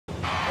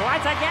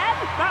once again,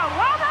 the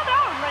one and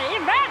only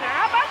Vanna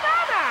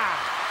Banana!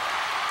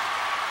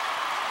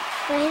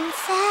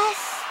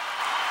 Princess?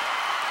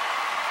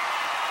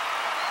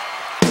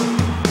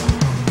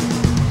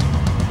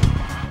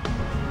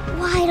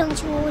 Why don't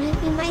you want to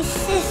be my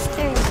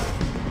sister?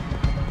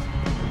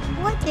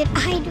 What did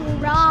I do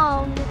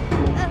wrong?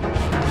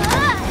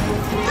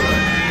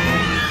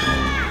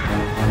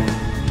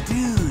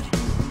 Dude.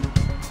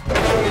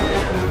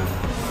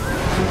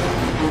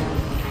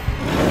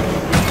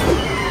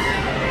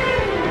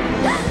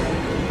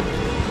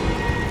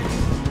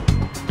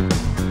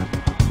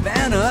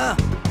 Vanna,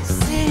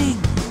 sing.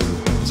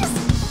 Just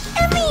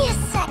give me a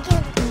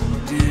second.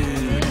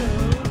 Dude.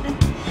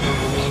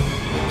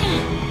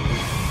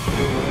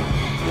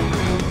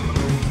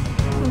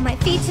 From my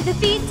feet to the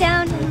beat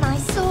down in my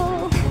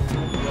soul.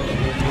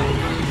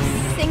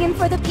 Singing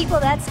for the people,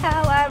 that's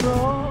how I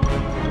roll.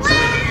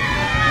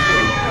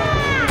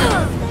 A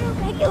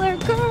regular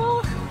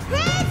girl.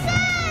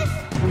 Princess!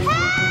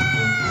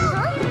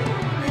 Help!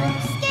 I'm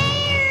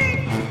scared.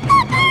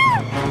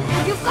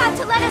 You've got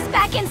to let us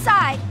back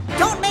inside.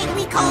 Don't make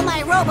me call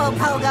my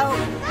Robo-Pogo.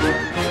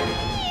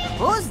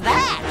 Who's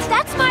that?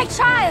 That's my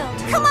child.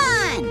 Come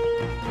on!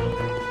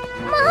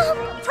 Mom!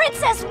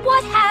 Princess,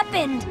 what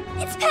happened?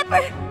 It's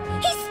Pepper.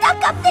 He's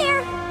stuck up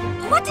there.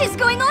 What is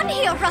going on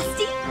here,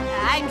 Rusty?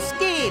 I'm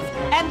Steve,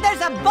 and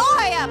there's a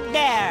boy up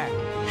there.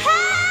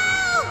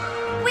 Help!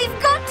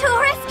 We've got to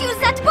rescue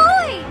that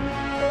boy.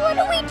 What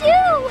do we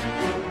do?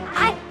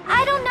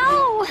 I don't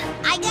know.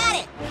 I got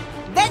it.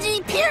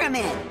 Veggie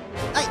Pyramid.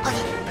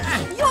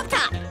 You up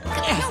top.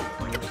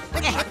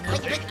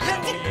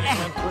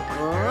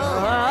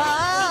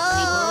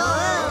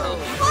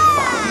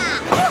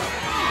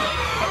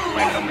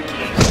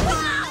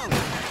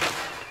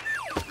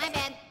 My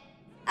bad.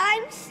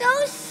 I'm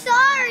so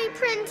sorry,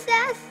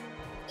 Princess.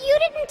 You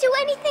didn't do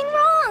anything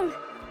wrong.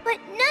 But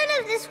none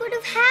of this would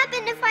have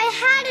happened if I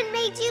hadn't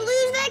made you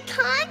lose that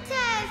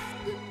contest.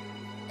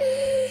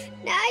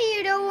 Now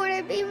you don't want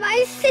to be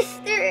my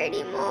sister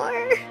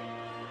anymore.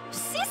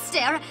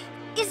 Sister?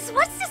 Is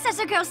what this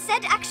other girl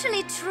said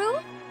actually true?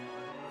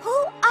 Who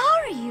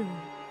are you?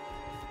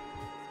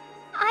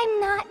 I'm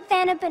not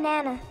Vanna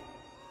Banana.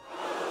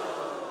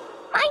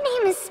 My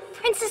name is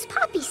Princess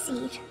Poppy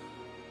Seed.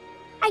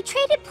 I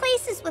traded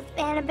places with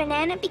Vanna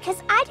Banana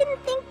because I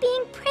didn't think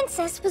being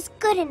princess was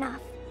good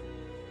enough.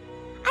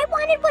 I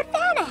wanted what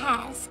Vanna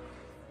has.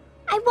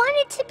 I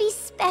wanted to be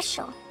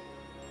special.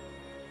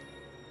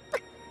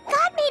 But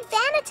God made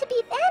Vanna to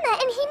be Vanna,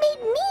 and He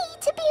made me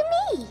to be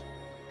me.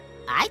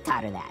 I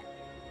taught her that.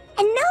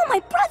 And now my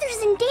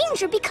brother's in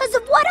danger because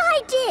of what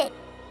I did.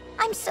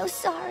 I'm so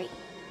sorry.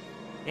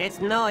 It's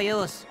no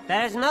use.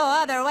 There's no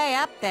other way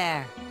up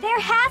there. There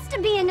has to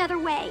be another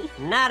way.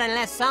 Not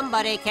unless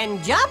somebody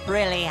can jump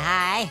really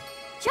high.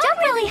 Jump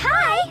really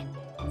high?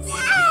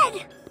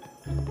 Dad!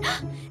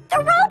 The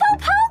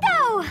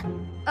Robo-Pogo!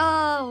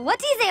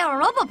 What is a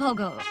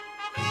Robo-Pogo?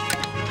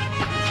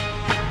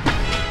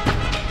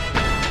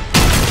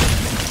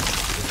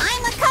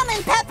 I'm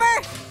a-comin',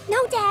 Pepper.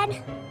 No,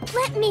 Dad.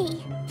 Let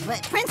me.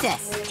 But,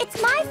 Princess.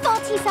 It's my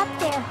fault he's up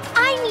there.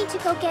 I need to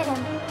go get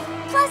him.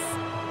 Plus,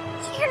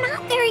 you're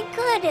not very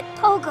good at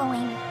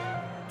pogoing.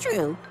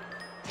 True.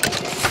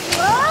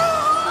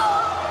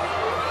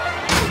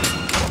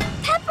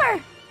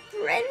 Pepper!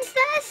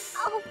 Princess?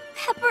 Oh,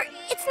 Pepper,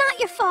 it's not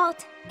your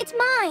fault. It's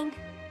mine.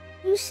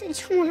 You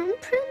said you weren't a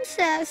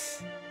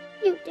princess.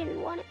 You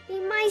didn't want to be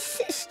my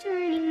sister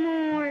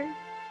anymore.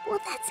 Well,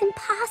 that's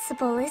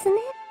impossible, isn't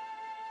it?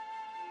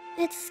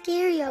 It's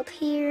scary up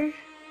here.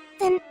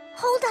 Then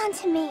hold on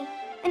to me,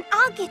 and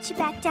I'll get you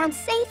back down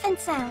safe and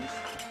sound.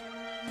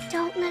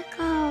 Don't let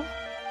go.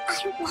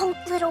 I won't,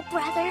 little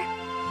brother.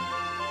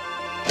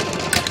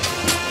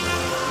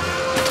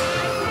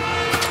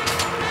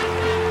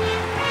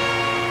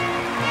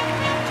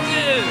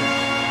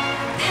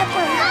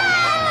 Pepper!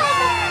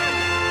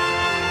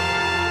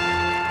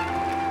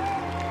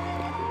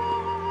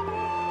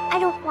 I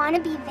don't want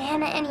to be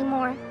Vanna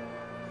anymore.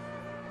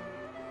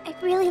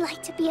 I'd really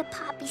like to be a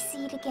poppy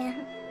seed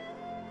again.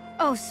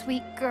 Oh,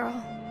 sweet girl.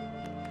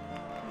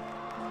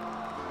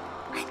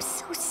 I'm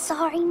so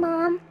sorry,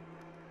 Mom.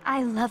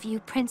 I love you,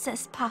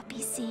 Princess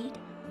Poppy Seed.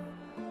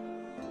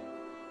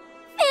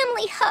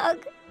 Family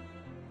hug.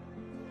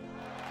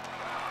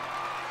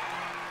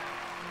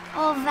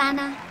 Oh,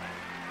 Vanna,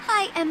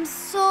 I am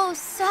so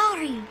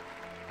sorry.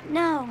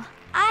 No,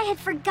 I had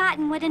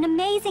forgotten what an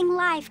amazing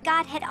life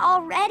God had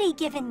already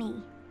given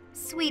me.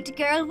 Sweet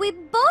girl, we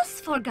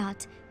both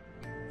forgot.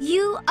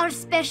 You are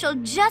special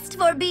just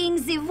for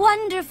being the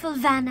wonderful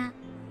Vanna,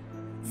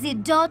 the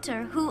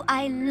daughter who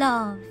I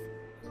love.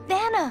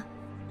 Vanna,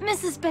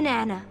 Mrs.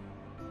 Banana.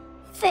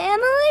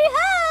 Family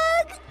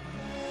hug!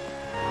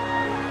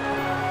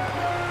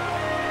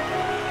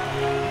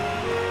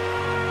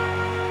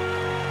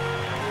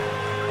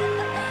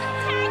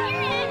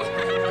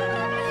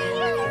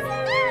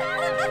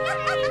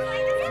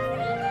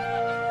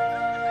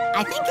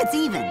 I think it's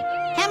even.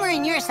 Hammer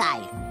in your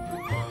side.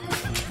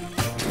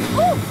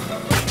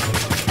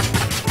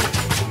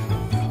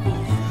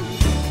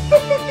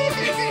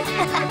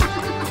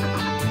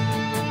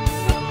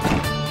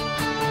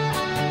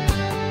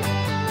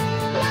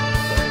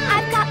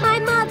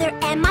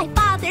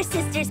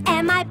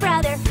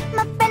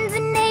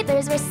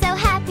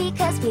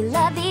 we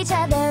love each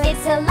other.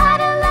 It's a lot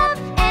of love,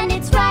 and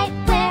it's right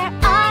where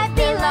I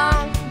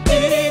belong.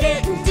 Dude!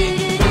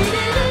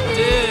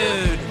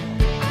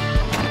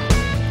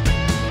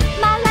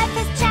 My life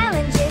has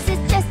challenges,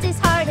 it's just as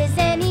hard as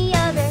any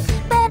other.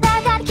 But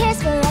our God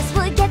cares for us,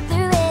 we'll get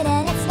through it,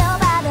 and it's no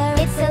bother.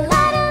 It's a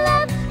lot of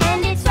love,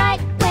 and it's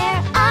right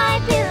where I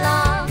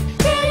belong.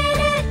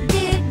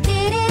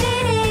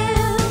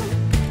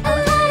 A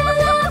lot of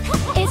love,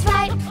 it's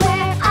right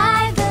where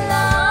I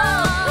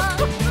belong.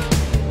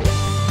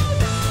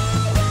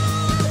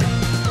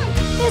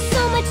 There's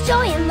so much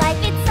joy in life,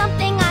 it's